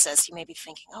process, you may be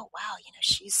thinking, oh, wow,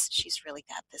 she's really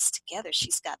got this together.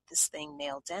 She's got this thing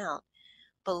nailed down.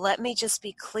 But let me just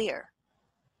be clear.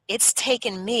 It's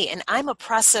taken me, and I'm a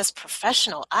process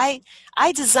professional. I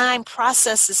design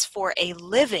processes for a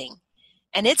living,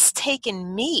 and it's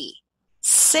taken me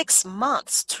 6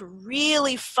 months to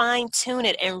really fine-tune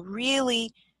it and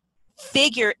really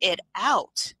figure it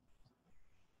out.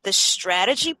 The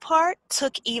strategy part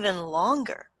took even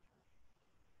longer.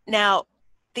 Now,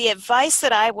 the advice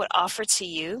that I would offer to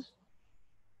you,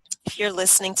 if you're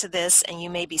listening to this and you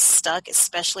may be stuck,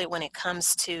 especially when it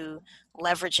comes to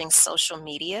leveraging social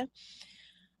media,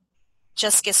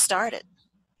 just get started.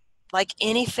 Like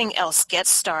anything else, get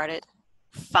started,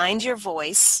 find your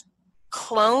voice,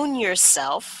 clone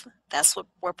yourself. That's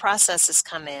where processes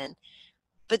come in.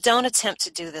 But don't attempt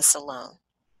to do this alone.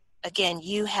 Again,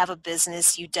 you have a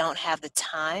business, you don't have the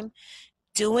time.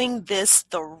 Doing this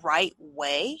the right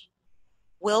way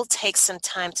will take some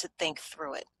time to think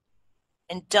through it.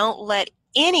 And don't let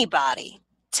anybody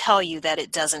tell you that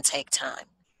it doesn't take time,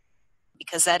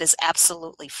 because that is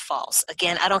absolutely false.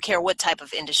 Again, I don't care what type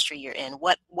of industry you're in,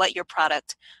 what your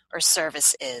product or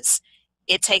service is.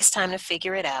 It takes time to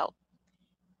figure it out.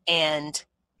 And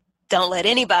don't let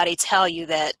anybody tell you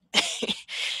that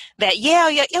that,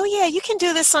 oh yeah, you can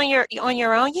do this on your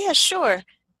own. Yeah, sure.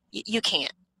 You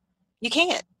can't. You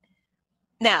can't.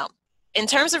 Now, in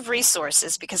terms of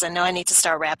resources, because I know I need to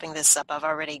start wrapping this up, I've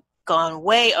already gone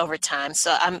way over time,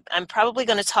 so I'm probably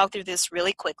going to talk through this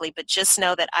really quickly, but just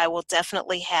know that I will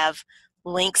definitely have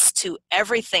links to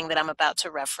everything that I'm about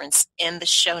to reference in the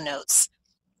show notes.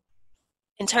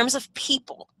 In terms of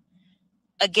people,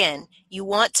 again, you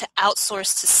want to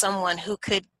outsource to someone who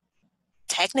could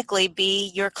technically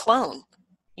be your clone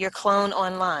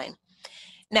online.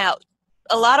 Now,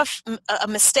 a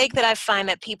mistake that I find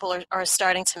that people are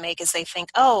starting to make is they think,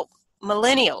 oh,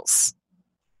 millennials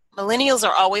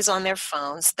are always on their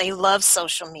phones. They love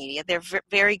social media. They're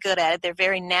very good at it. They're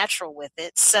very natural with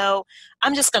it. So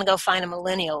I'm just going to go find a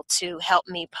millennial to help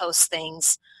me post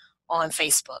things on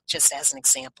Facebook, just as an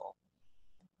example.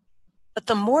 But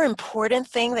the more important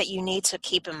thing that you need to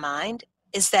keep in mind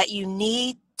is that you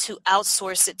need to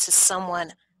outsource it to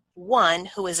someone, one,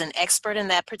 who is an expert in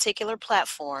that particular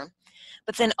platform,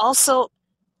 but then also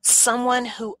someone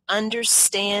who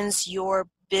understands your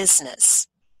business.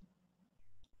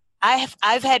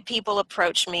 I've had people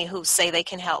approach me who say they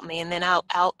can help me, and then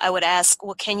I would ask,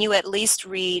 well, can you at least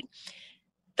read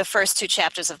the first 2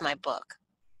 chapters of my book?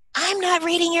 I'm not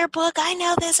reading your book. I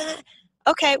know this.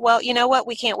 Okay, well, you know what?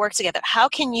 We can't work together. How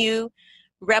can you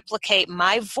replicate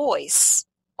my voice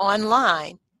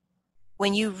online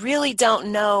when you really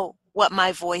don't know what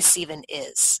my voice even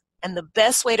is? And the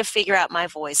best way to figure out my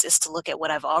voice is to look at what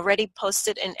I've already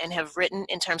posted and have written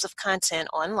in terms of content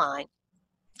online,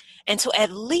 and to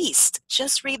at least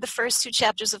just read the first 2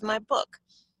 chapters of my book.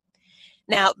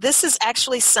 Now, this is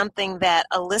actually something that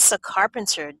Alicia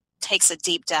Carpenter takes a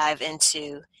deep dive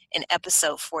into in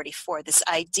episode 44, this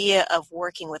idea of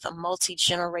working with a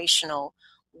multi-generational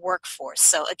workforce.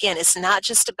 So again, it's not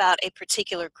just about a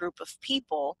particular group of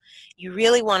people. You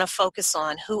really want to focus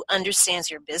on who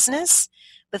understands your business,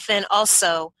 but then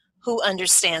also who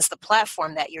understands the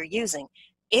platform that you're using.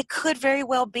 It could very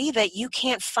well be that you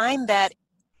can't find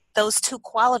those 2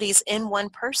 qualities in one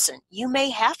person. You may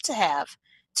have to have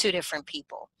 2 different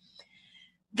people.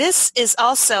 This is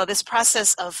also this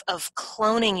process of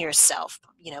cloning yourself,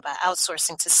 by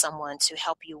outsourcing to someone to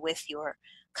help you with your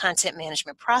content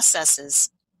management processes,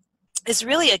 is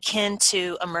really akin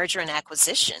to a merger and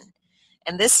acquisition.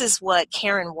 And this is what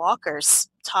Karen Walker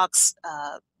talks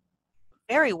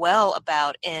very well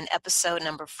about in episode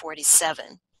number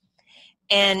 47.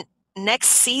 And next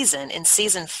season, in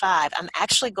season 5, I'm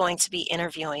actually going to be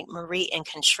interviewing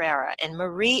𝗕𝗂𝘀𝗀𝗀𝗃. And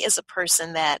Marie is a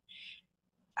person that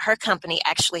her company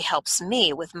actually helps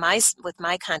me with my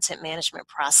content management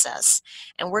process.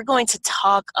 And we're going to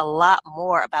talk a lot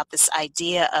more about this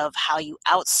idea of how you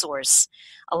outsource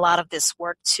a lot of this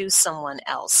work to someone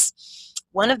else.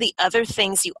 One of the other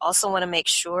things you also want to make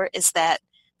sure is that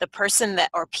the person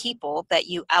or people that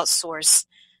you outsource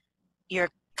your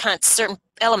certain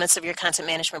elements of your content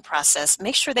management process,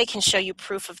 make sure they can show you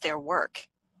proof of their work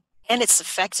and its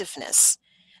effectiveness.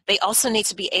 They also need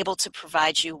to be able to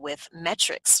provide you with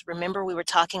metrics. Remember, we were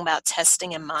talking about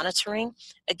testing and monitoring.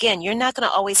 Again, you're not going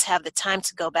to always have the time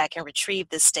to go back and retrieve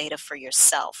this data for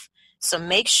yourself. So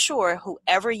make sure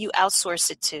whoever you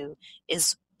outsource it to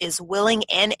is willing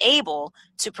and able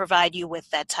to provide you with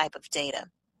that type of data.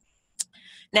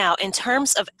 Now, in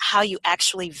terms of how you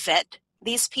actually vet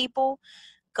these people,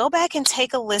 go back and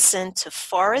take a listen to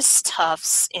Forrest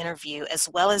Tuff's interview as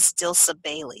well as 𝗕𝘂𝗧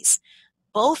Bailey's.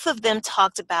 Both of them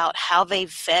talked about how they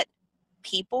vet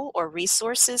people or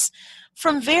resources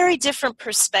from very different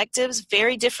perspectives,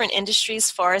 very different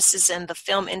industries. Forrest is in the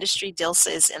film industry, 𝗕𝘂𝗧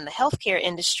is in the healthcare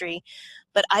industry.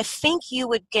 But I think you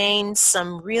would gain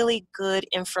some really good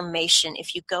information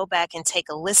if you go back and take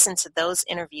a listen to those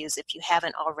interviews if you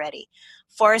haven't already.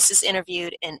 Forrest is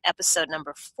interviewed in episode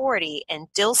number 40, and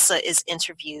𝗕𝘂𝗧 is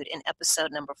interviewed in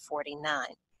episode number 49.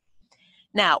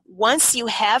 Now, once you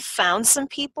have found some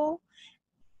people,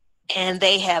 and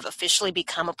they have officially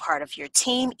become a part of your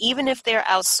team, even if they're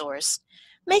outsourced,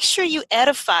 make sure you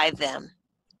edify them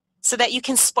so that you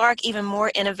can spark even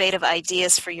more innovative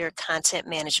ideas for your content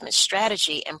management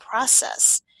strategy and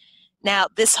process. Now,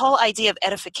 this whole idea of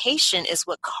edification is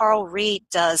what Carl Reed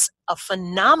does a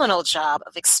phenomenal job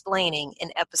of explaining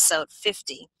in episode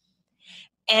 50.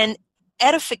 And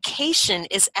edification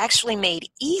is actually made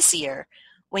easier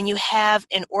when you have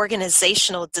an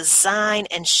organizational design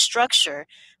and structure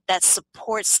that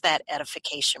supports that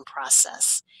edification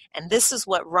process. And this is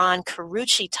what Ron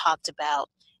Carucci talked about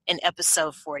in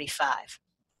episode 45.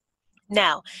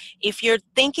 Now, if you're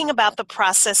thinking about the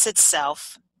process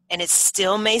itself, and it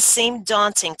still may seem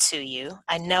daunting to you,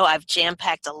 I know I've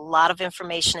jam-packed a lot of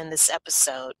information in this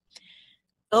episode,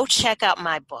 go check out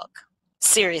my book.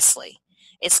 Seriously.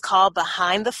 It's called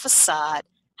Behind the Facade,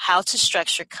 How to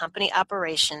Structure Company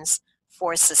Operations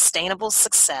for Sustainable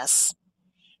Success.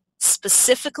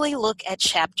 Specifically look at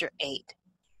Chapter 8.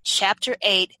 Chapter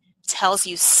 8 tells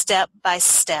you step by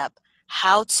step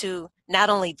how to not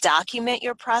only document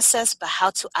your process, but how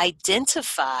to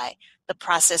identify the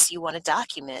process you want to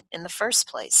document in the first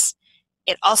place.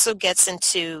 It also gets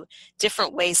into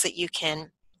different ways that you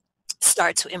can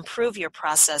start to improve your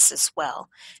process as well.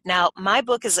 Now, my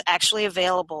book is actually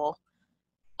available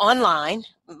online,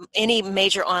 any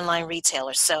major online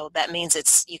retailer. So that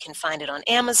means you can find it on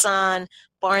Amazon,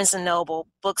 Barnes & Noble,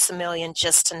 Books A Million,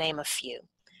 just to name a few.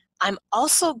 I'm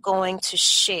also going to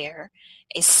share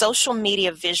a social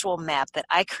media visual map that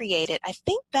I created, I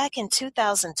think back in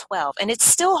 2012, and it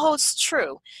still holds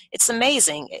true. It's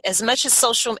amazing. As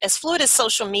fluid as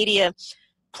social media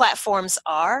platforms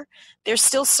are, there's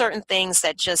still certain things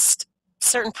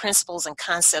certain principles and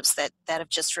concepts that have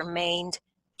just remained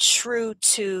true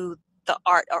to the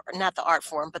art, or not the art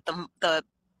form, but the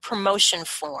promotion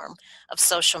form of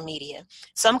social media.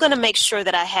 So I'm going to make sure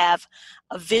that I have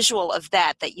a visual of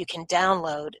that you can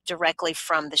download directly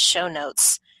from the show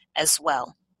notes as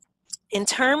well. In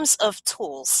terms of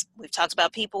tools, we've talked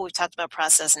about people, we've talked about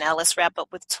process. Now let's wrap up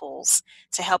with tools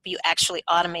to help you actually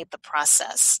automate the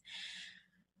process.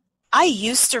 I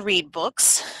used to read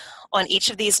books on each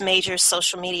of these major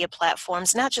social media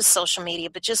platforms, not just social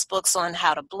media, but just books on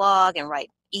how to blog and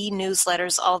write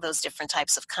e-newsletters, all those different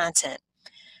types of content.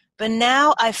 But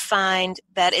now I find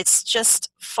that it's just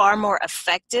far more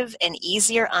effective and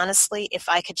easier, honestly, if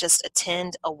I could just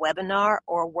attend a webinar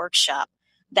or a workshop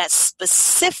that's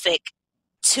specific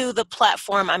to the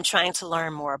platform I'm trying to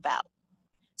learn more about.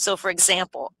 So, for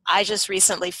example, I just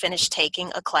recently finished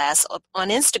taking a class on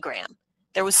Instagram.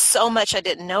 There was so much I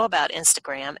didn't know about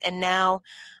Instagram, and now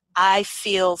I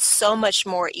feel so much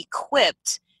more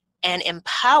equipped and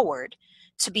empowered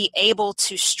to be able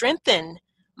to strengthen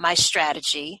my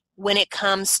strategy when it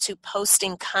comes to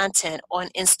posting content on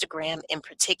Instagram in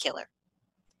particular.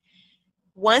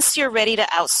 Once you're ready to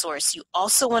outsource, you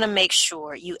also want to make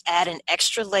sure you add an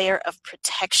extra layer of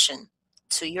protection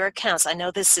to your accounts. I know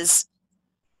this is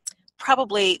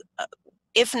probably,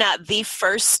 if not the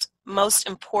first most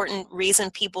important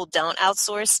reason people don't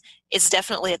outsource, it's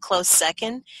definitely a close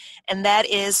second. And that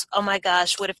is, oh my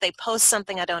gosh, what if they post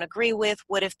something I don't agree with?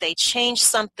 What if they change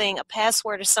something, a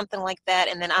password or something like that,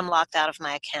 and then I'm locked out of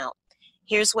my account?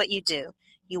 Here's what you do.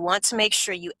 You want to make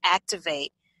sure you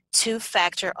activate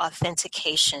two-factor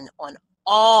authentication on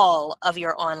all of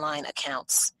your online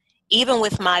accounts, even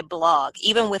with my blog,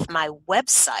 even with my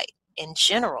website in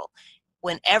general.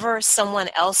 Whenever someone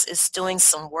else is doing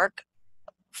some work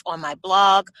on my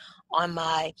blog, on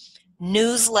my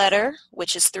newsletter,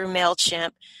 which is through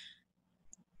MailChimp,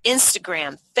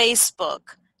 Instagram,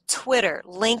 Facebook, Twitter,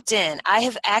 LinkedIn, I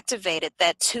have activated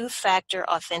that two-factor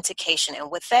authentication.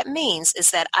 And what that means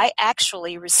is that I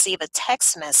actually receive a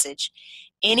text message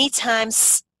anytime,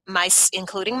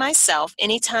 including myself,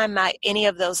 anytime any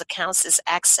of those accounts is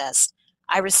accessed,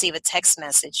 I receive a text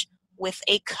message with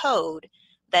a code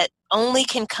that only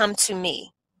can come to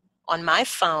me on my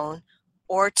phone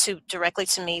or directly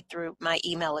to me through my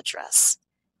email address.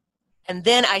 And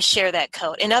then I share that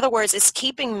code. In other words, it's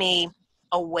keeping me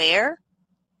aware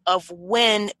of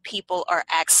when people are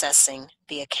accessing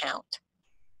the account.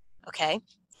 Okay?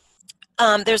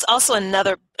 There's also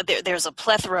there's a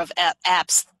plethora of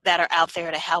apps that are out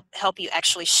there to help you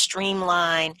actually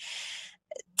streamline,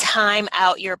 time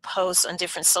out your posts on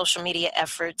different social media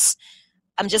efforts.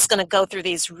 I'm just going to go through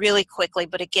these really quickly,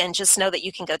 but again, just know that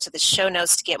you can go to the show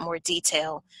notes to get more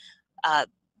detail.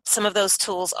 Some of those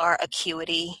tools are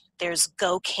Acuity. There's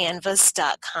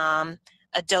GoCanvas.com,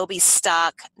 Adobe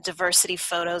Stock,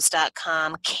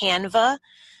 DiversityPhotos.com, Canva,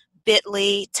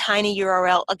 Bitly,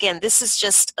 TinyURL. Again, this is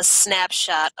just a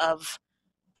snapshot of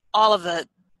all of the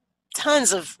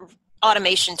tons of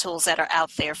automation tools that are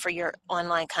out there for your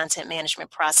online content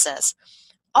management process.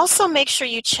 Also, make sure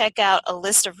you check out a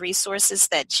list of resources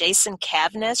that Jason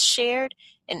Cavness shared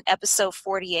in episode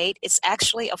 48. It's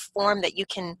actually a form that you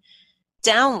can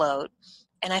download,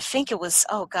 and I think it was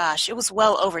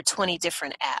well over 20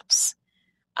 different apps.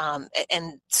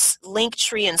 And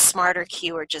Linktree and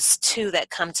SmarterQueue are just two that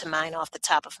come to mind off the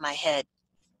top of my head.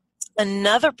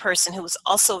 Another person who was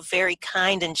also very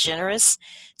kind and generous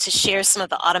to share some of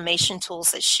the automation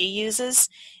tools that she uses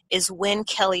is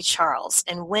Kelly Charles.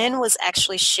 And Wynn was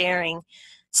actually sharing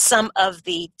some of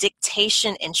the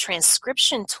dictation and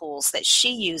transcription tools that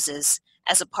she uses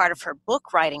as a part of her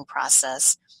book writing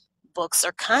process. Books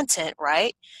are content,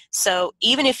 right? So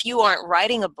even if you aren't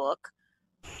writing a book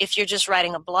if you're just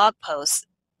writing a blog post,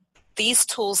 these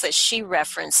tools that she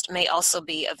referenced may also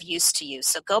be of use to you.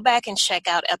 So go back and check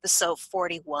out episode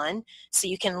 41 so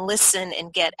you can listen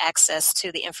and get access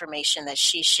to the information that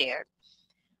she shared.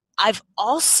 I've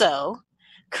also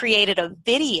created a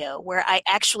video where I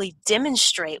actually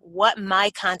demonstrate what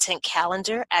my content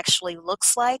calendar actually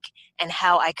looks like and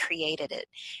how I created it.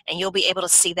 And you'll be able to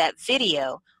see that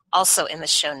video also in the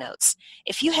show notes.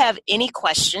 If you have any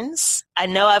questions, I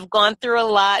know I've gone through a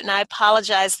lot, and I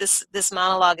apologize, this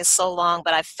monologue is so long,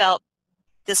 but I felt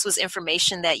this was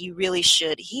information that you really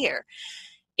should hear.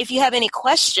 If you have any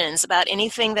questions about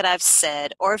anything that I've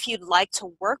said, or if you'd like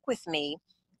to work with me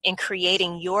in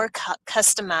creating your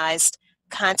customized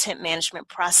content management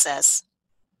process,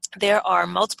 there are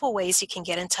multiple ways you can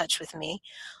get in touch with me.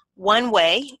 One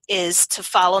way is to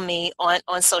follow me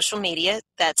on social media.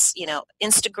 That's,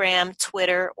 Instagram,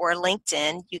 Twitter, or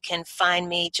LinkedIn. You can find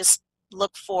me, just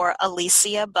look for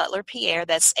Alicia Butler Pierre.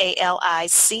 That's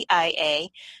ALICIA,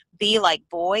 B like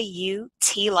boy, U,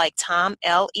 T like Tom,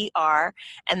 LER,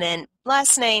 and then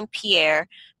last name Pierre,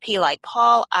 P like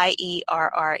Paul,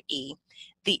 IERRE.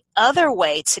 The other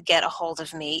way to get a hold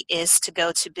of me is to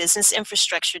go to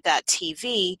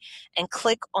businessinfrastructure.tv and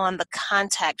click on the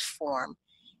contact form.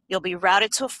 You'll be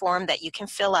routed to a form that you can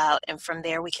fill out, and from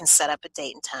there we can set up a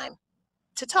date and time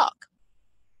to talk.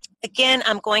 Again,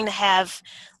 I'm going to have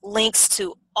links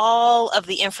to all of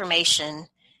the information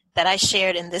that I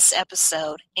shared in this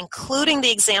episode, including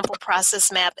the example process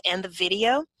map and the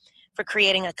video for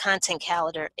creating a content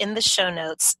calendar, in the show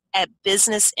notes at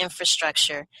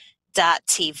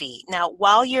businessinfrastructure.tv. Now,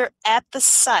 while you're at the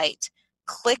site,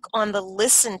 click on the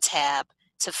Listen tab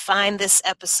to find this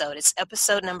episode. It's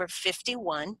episode number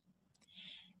 51.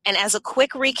 And as a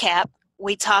quick recap,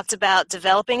 we talked about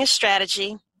developing a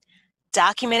strategy,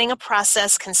 documenting a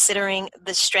process considering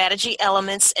the strategy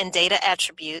elements and data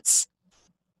attributes,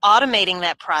 automating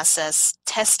that process,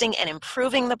 testing and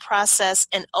improving the process,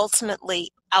 and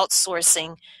ultimately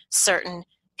outsourcing certain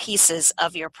pieces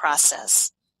of your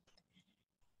process.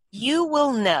 You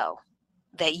will know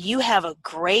that you have a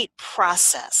great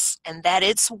process and that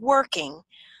it's working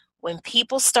when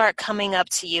people start coming up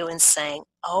to you and saying,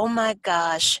 "Oh my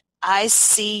gosh, I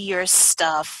see your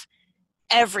stuff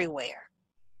everywhere.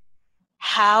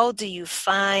 How do you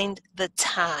find the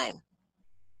time?"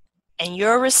 And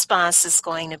your response is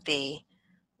going to be,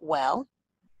 "Well,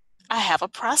 I have a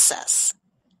process."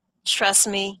 Trust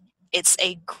me, it's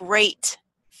a great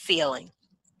feeling.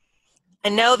 I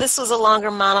know this was a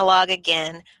longer monologue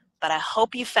again, but I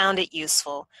hope you found it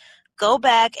useful. Go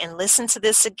back and listen to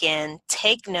this again,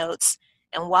 take notes,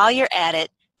 and while you're at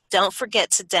it, don't forget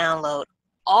to download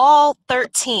all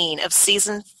 13 of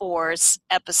Season 4's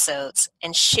episodes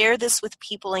and share this with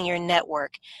people in your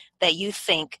network that you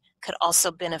think could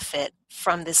also benefit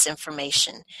from this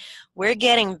information. We're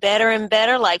getting better and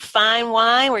better, like fine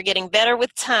wine. We're getting better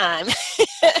with time.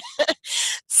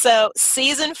 So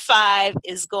Season 5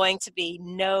 is going to be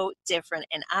no different,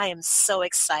 and I am so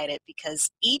excited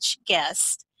because each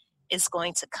guest is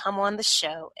going to come on the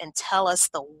show and tell us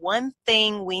the one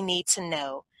thing we need to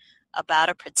know about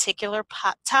a particular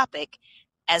topic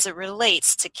as it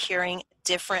relates to curing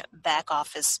different back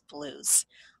office blues.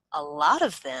 A lot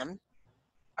of them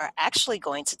are actually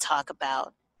going to talk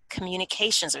about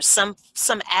communications or some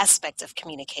aspect of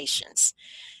communications.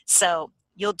 So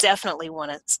you'll definitely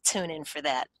want to tune in for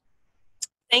that.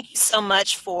 Thank you so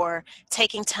much for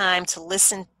taking time to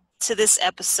listen to this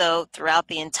episode throughout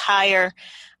the entire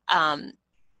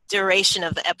duration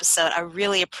of the episode. I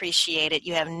really appreciate it.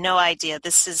 You have no idea.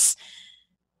 This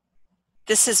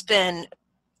has been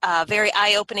very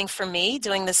eye-opening for me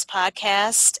doing this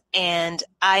podcast, and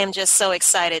I am just so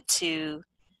excited to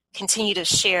continue to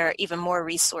share even more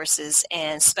resources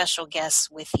and special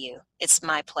guests with you. It's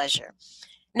my pleasure.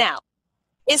 Now,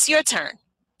 it's your turn.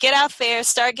 Get out there,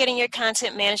 start getting your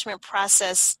content management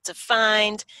process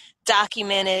defined,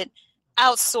 documented,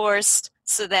 outsourced,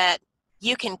 so that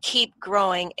you can keep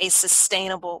growing a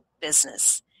sustainable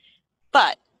business.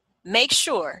 But make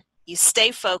sure you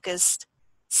stay focused,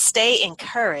 stay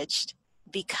encouraged,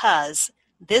 because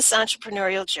this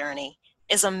entrepreneurial journey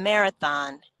is a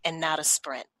marathon and not a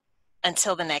sprint.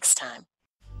 Until the next time.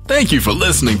 Thank you for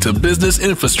listening to Business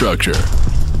Infrastructure,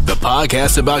 the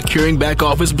podcast about curing back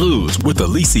office blues with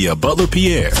Alicia Butler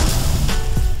Pierre.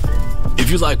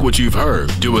 If you like what you've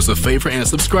heard, do us a favor and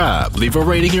subscribe, leave a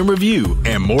rating and review,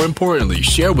 and more importantly,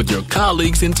 share with your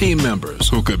colleagues and team members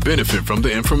who could benefit from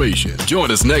the information. Join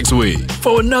us next week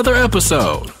for another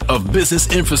episode of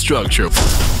Business Infrastructure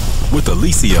with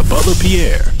Alicia Butler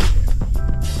Pierre.